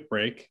a quick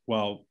break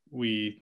while we